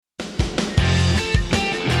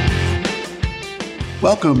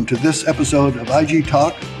Welcome to this episode of IG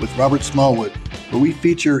Talk with Robert Smallwood, where we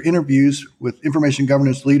feature interviews with information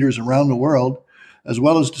governance leaders around the world, as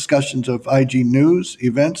well as discussions of IG news,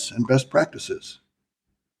 events, and best practices.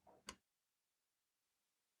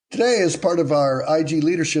 Today, as part of our IG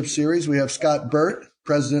Leadership Series, we have Scott Burt,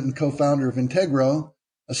 President and co-founder of Integro,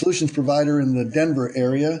 a solutions provider in the Denver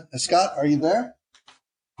area. Scott, are you there?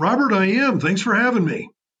 Robert, I am. Thanks for having me.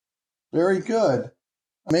 Very good.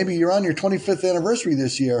 Maybe you're on your 25th anniversary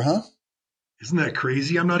this year, huh? Isn't that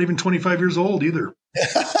crazy? I'm not even 25 years old either.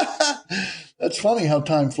 That's funny how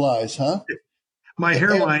time flies, huh? My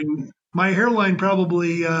hairline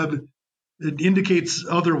probably it indicates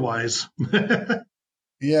otherwise.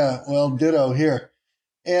 Yeah, well, ditto here.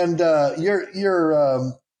 And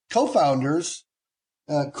your co-founders,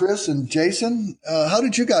 Chris and Jason, how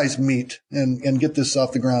did you guys meet and get this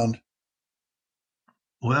off the ground?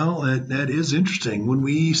 Well, that is interesting. When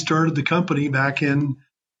we started the company back in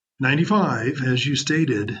 95, as you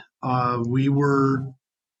stated, we were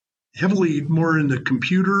heavily more in the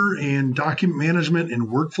computer and document management and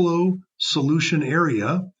workflow solution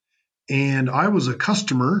area. And I was a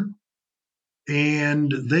customer,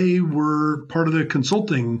 and they were part of the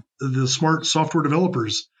consulting, the smart software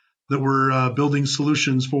developers that were building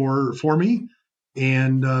solutions for me.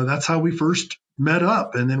 And that's how we first met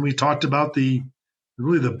up. And then we talked about the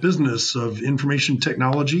business of information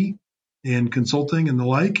technology and consulting and the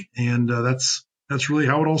like. And that's really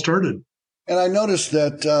how it all started. And I noticed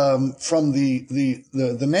that from the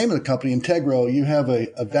name of the company, Integro, you have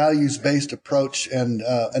a values-based approach and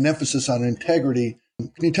an emphasis on integrity.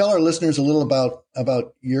 Can you tell our listeners a little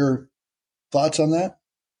about your thoughts on that?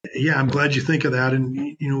 Yeah, I'm glad you think of that.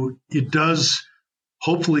 And, it does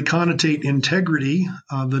hopefully connotate integrity.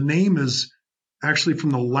 The name is actually from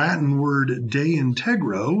the Latin word de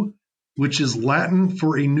integro, which is Latin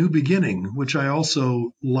for a new beginning, which I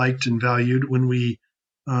also liked and valued when we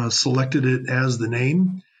selected it as the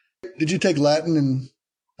name. Did you take Latin in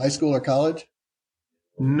high school or college?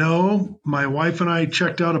 No, my wife and I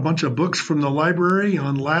checked out a bunch of books from the library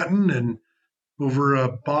on Latin, and over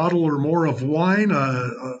a bottle or more of wine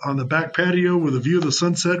on the back patio with a view of the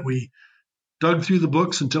sunset, we dug through the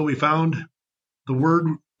books until we found the word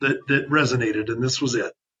that resonated, and this was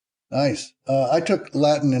it. Nice. I took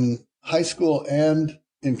Latin in high school and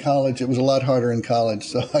in college. It was a lot harder in college,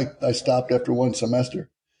 so I stopped after one semester.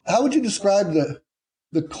 How would you describe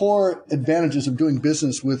the core advantages of doing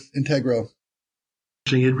business with Integro?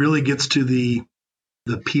 It really gets to the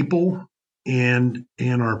people and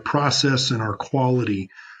our process and our quality.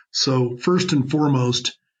 So first and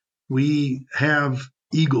foremost, we have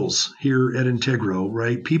eagles here at Integro,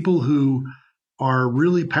 right? People who are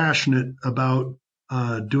really passionate about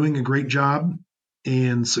doing a great job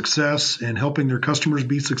and success and helping their customers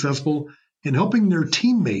be successful and helping their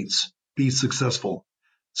teammates be successful.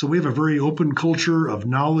 So we have a very open culture of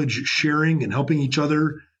knowledge sharing and helping each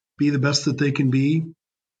other be the best that they can be.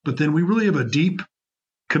 But then we really have a deep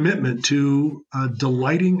commitment to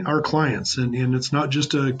delighting our clients. And it's not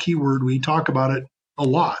just a keyword. We talk about it a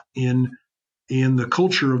lot in the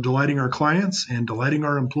culture of delighting our clients and delighting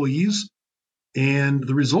our employees. And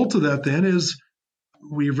the result of that then is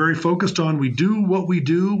we're very focused on, we do what we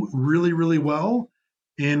do really, really well.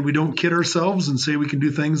 And we don't kid ourselves and say we can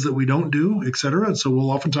do things that we don't do, et cetera. And so we'll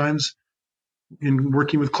oftentimes, in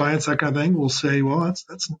working with clients, that kind of thing, we'll say, well,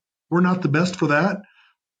 we're not the best for that.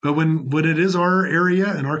 But when it is our area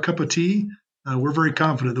and our cup of tea, we're very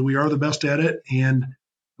confident that we are the best at it. And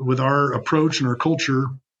with our approach and our culture,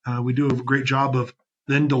 we do a great job of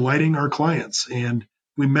then delighting our clients. And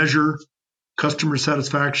we measure customer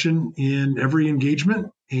satisfaction in every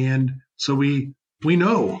engagement. And so we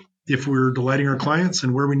know if we're delighting our clients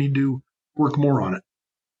and where we need to work more on it.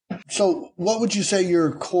 So what would you say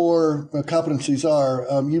your core competencies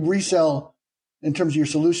are? You resell, in terms of your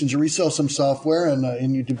solutions, you resell some software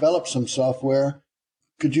and you develop some software.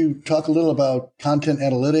 Could you talk a little about content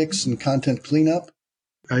analytics and content cleanup?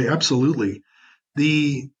 Absolutely.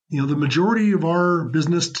 The majority of our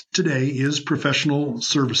business today is professional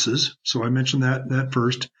services. So I mentioned that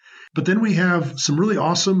first. But then we have some really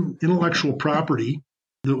awesome intellectual property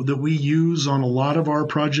that we use on a lot of our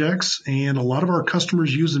projects, and a lot of our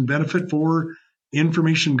customers use and benefit for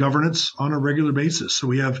information governance on a regular basis. So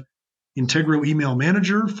we have Integro Email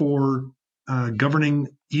Manager for governing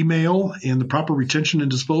email and the proper retention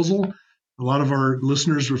and disposal. A lot of our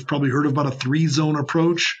listeners have probably heard about a 3-zone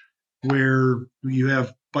approach where you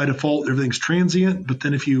have, by default, everything's transient, but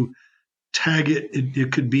then if you tag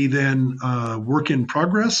it could be then work in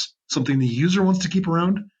progress, something the user wants to keep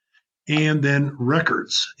around, and then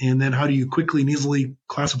records. And then how do you quickly and easily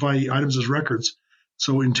classify items as records?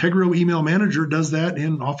 So Integro Email Manager does that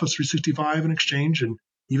in Office 365 and Exchange and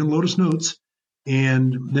even Lotus Notes.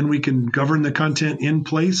 And then we can govern the content in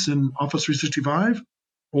place in Office 365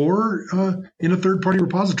 or in a third-party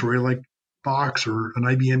repository like Box or an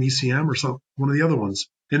IBM ECM or one of the other ones.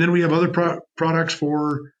 And then we have other products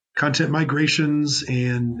for content migrations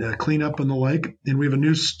and cleanup and the like. And we have a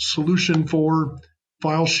new solution for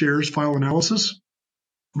file shares, file analysis,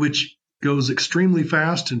 which goes extremely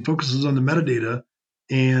fast and focuses on the metadata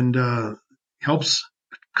and helps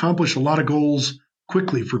accomplish a lot of goals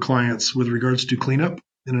quickly for clients with regards to cleanup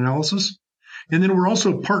and analysis. And then we're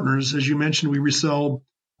also partners. As you mentioned, we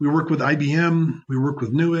work with IBM, we work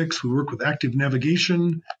with Nuix, we work with Active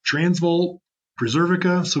Navigation, Transvolt,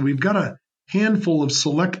 Preservica. So we've got a handful of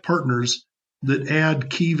select partners that add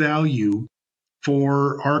key value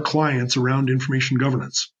for our clients around information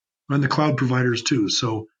governance, and the cloud providers too.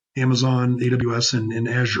 So Amazon, AWS, and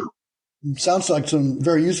Azure. Sounds like some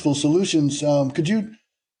very useful solutions. Could you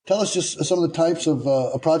tell us just some of the types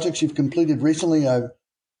of projects you've completed recently?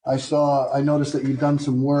 I noticed that you've done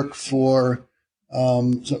some work for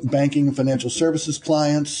some banking and financial services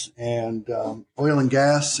clients and oil and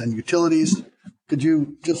gas and utilities. Could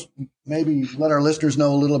you just maybe let our listeners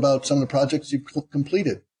know a little about some of the projects you've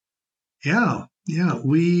completed? Yeah.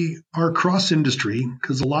 We are cross-industry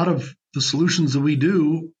because a lot of the solutions that we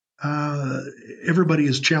do, everybody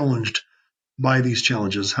is challenged by these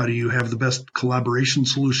challenges. How do you have the best collaboration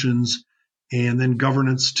solutions and then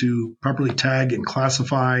governance to properly tag and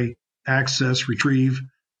classify, access, retrieve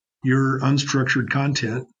your unstructured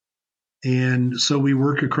content? And so we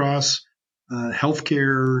work across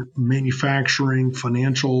healthcare, manufacturing,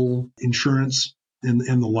 financial, insurance, and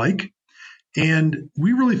the like. And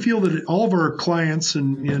we really feel that all of our clients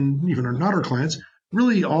and even not our clients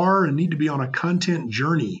really are and need to be on a content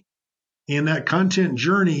journey. And that content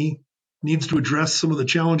journey needs to address some of the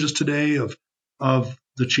challenges today of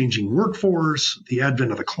the changing workforce, the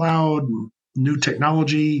advent of the cloud, new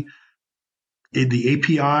technology, the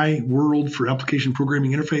API world for application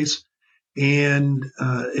programming interface, and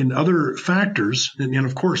other factors. And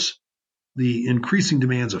of course, the increasing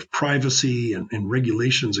demands of privacy and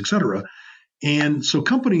regulations, et cetera. And so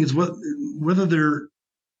companies, whether they're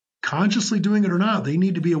consciously doing it or not, they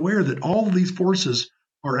need to be aware that all of these forces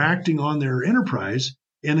are acting on their enterprise,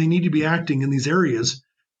 and they need to be acting in these areas.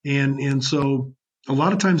 And so a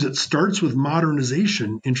lot of times it starts with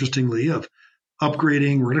modernization, interestingly, of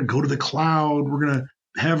upgrading. We're going to go to the cloud. We're going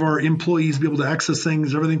to have our employees be able to access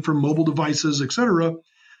things, everything from mobile devices, et cetera.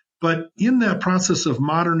 But in that process of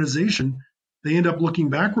modernization, they end up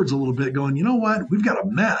looking backwards a little bit, going, you know what? We've got a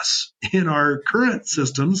mess in our current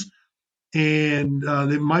systems. And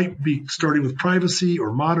they might be starting with privacy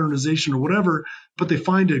or modernization or whatever, but they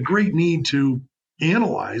find a great need to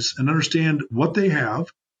analyze and understand what they have.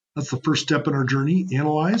 That's the first step in our journey,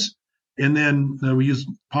 analyze. And then we use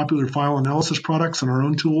popular file analysis products and our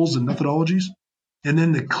own tools and methodologies. And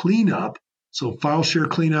then the cleanup, so file share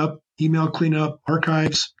cleanup, email cleanup,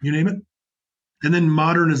 archives, you name it. And then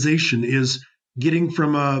modernization is getting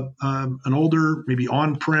from an older, maybe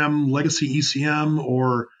on-prem legacy ECM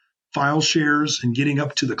or file shares and getting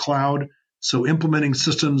up to the cloud. So implementing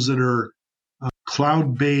systems that are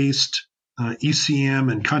cloud-based,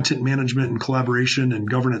 ECM and content management and collaboration and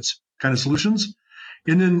governance kind of solutions.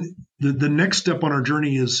 And then the next step on our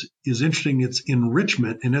journey is interesting. It's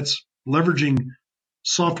enrichment, and it's leveraging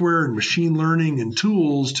software and machine learning and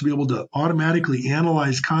tools to be able to automatically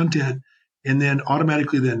analyze content and then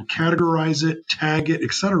automatically then categorize it, tag it,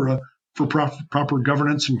 et cetera, for proper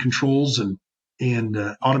governance and controls and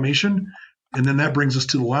automation. And then that brings us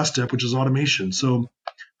to the last step, which is automation. So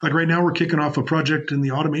like right now, we're kicking off a project in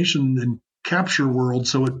the automation and capture world.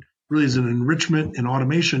 So it really is an enrichment and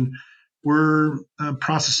automation. We're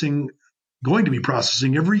going to be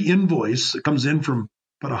processing every invoice that comes in from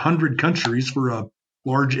about 100 countries for a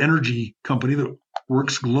large energy company that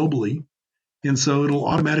works globally. And so it'll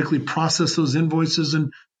automatically process those invoices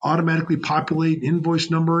and automatically populate invoice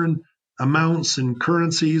number and amounts and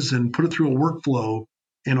currencies and put it through a workflow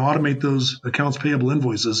and automate those accounts payable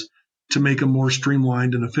invoices to make them more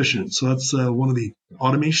streamlined and efficient. So that's one of the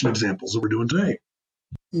automation examples that we're doing today.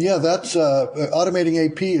 Yeah, that's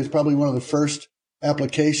automating AP is probably one of the first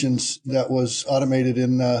applications that was automated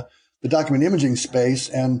in the document imaging space.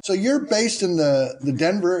 And so you're based in the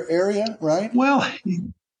Denver area, right? Well,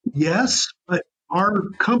 yes, but our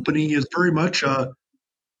company is very much a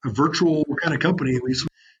virtual kind of company.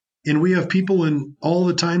 And we have people in all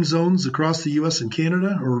the time zones across the U.S. and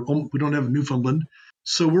Canada, or we don't have Newfoundland.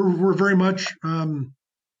 So we're very much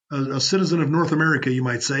a citizen of North America, you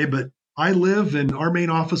might say. But I live and our main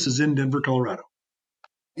office is in Denver, Colorado.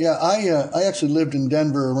 Yeah, I actually lived in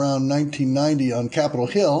Denver around 1990 on Capitol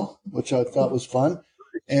Hill, which I thought was fun.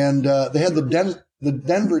 And they had the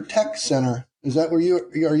Denver Tech Center. Is that where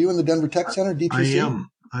are you in the Denver Tech Center, DTC?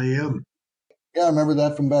 I am. Yeah, I remember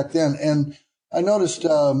that from back then. And I noticed,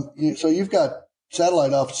 so you've got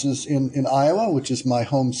satellite offices in Iowa, which is my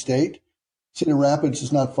home state. Cedar Rapids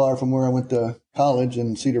is not far from where I went to college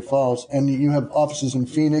in Cedar Falls. And you have offices in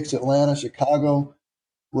Phoenix, Atlanta, Chicago,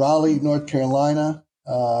 Raleigh, North Carolina,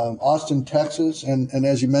 Austin, Texas, and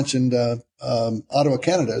as you mentioned, Ottawa,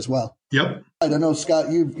 Canada as well. Yep. I know,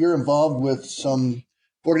 Scott, you're involved with some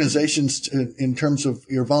organizations in terms of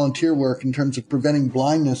your volunteer work, in terms of preventing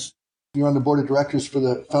blindness. You're on the board of directors for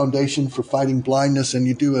the Foundation for Fighting Blindness, and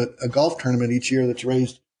you do a golf tournament each year that's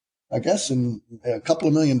raised, I guess, in a couple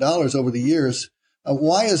of $1 million over the years.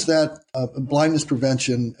 Why is that blindness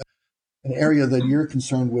prevention an area that you're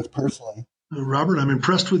concerned with personally? Robert, I'm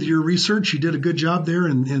impressed with your research. You did a good job there,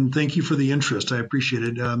 and thank you for the interest. I appreciate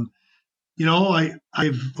it. I've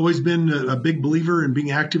always been a big believer in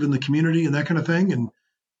being active in the community and that kind of thing. And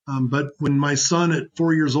but when my son at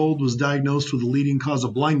 4 years old was diagnosed with the leading cause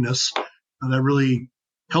of blindness, that really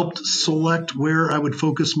helped select where I would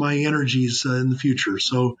focus my energies in the future.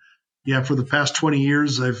 So, yeah, for the past 20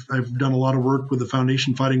 years, I've done a lot of work with the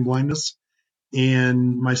Foundation Fighting Blindness.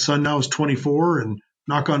 And my son now is 24, and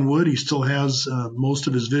knock on wood, he still has most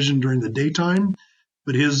of his vision during the daytime,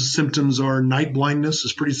 but his symptoms are night blindness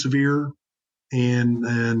is pretty severe,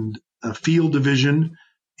 and field of vision,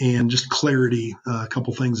 and just clarity, a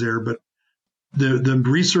couple things there. But the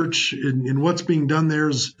research in what's being done there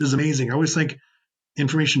is amazing. I always think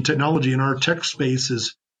information technology in our tech space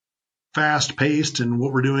is fast paced, and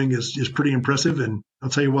what we're doing is pretty impressive. And I'll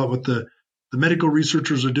tell you what the medical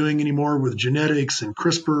researchers are doing anymore with genetics and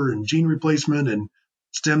CRISPR and gene replacement and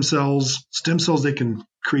stem cells they can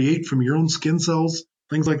create from your own skin cells,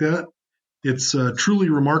 things like that. It's truly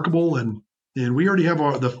remarkable. And we already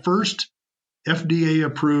have the first FDA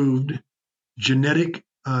approved genetic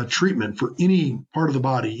treatment for any part of the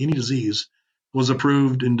body, any disease, was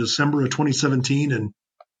approved in December of 2017. And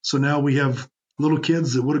so now we have little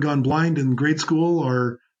kids that would have gone blind in grade school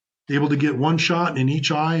are able to get one shot in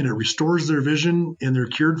each eye, and it restores their vision, and they're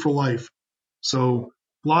cured for life. So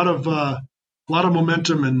a lot of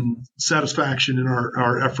momentum and satisfaction in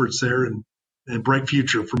our efforts there, and bright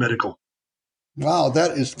future for medical. Wow,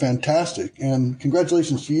 that is fantastic. And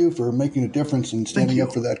congratulations to you for making a difference and standing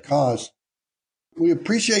up for that cause. We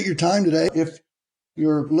appreciate your time today. If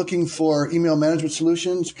you're looking for email management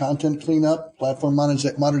solutions, content cleanup, platform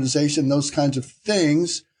modernization, those kinds of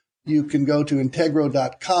things, you can go to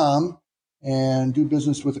Integro.com and do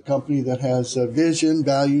business with a company that has vision,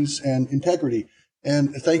 values, and integrity.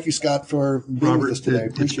 And thank you, Scott, for being with us today.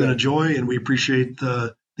 It's been a joy, and we appreciate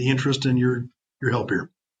the interest and your help here.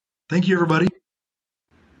 Thank you, everybody.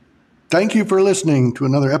 Thank you for listening to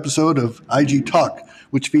another episode of IG Talk,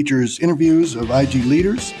 which features interviews of IG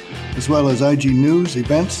leaders, as well as IG news,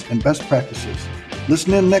 events, and best practices.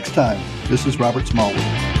 Listen in next time. This is Robert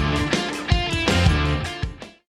Smallwood.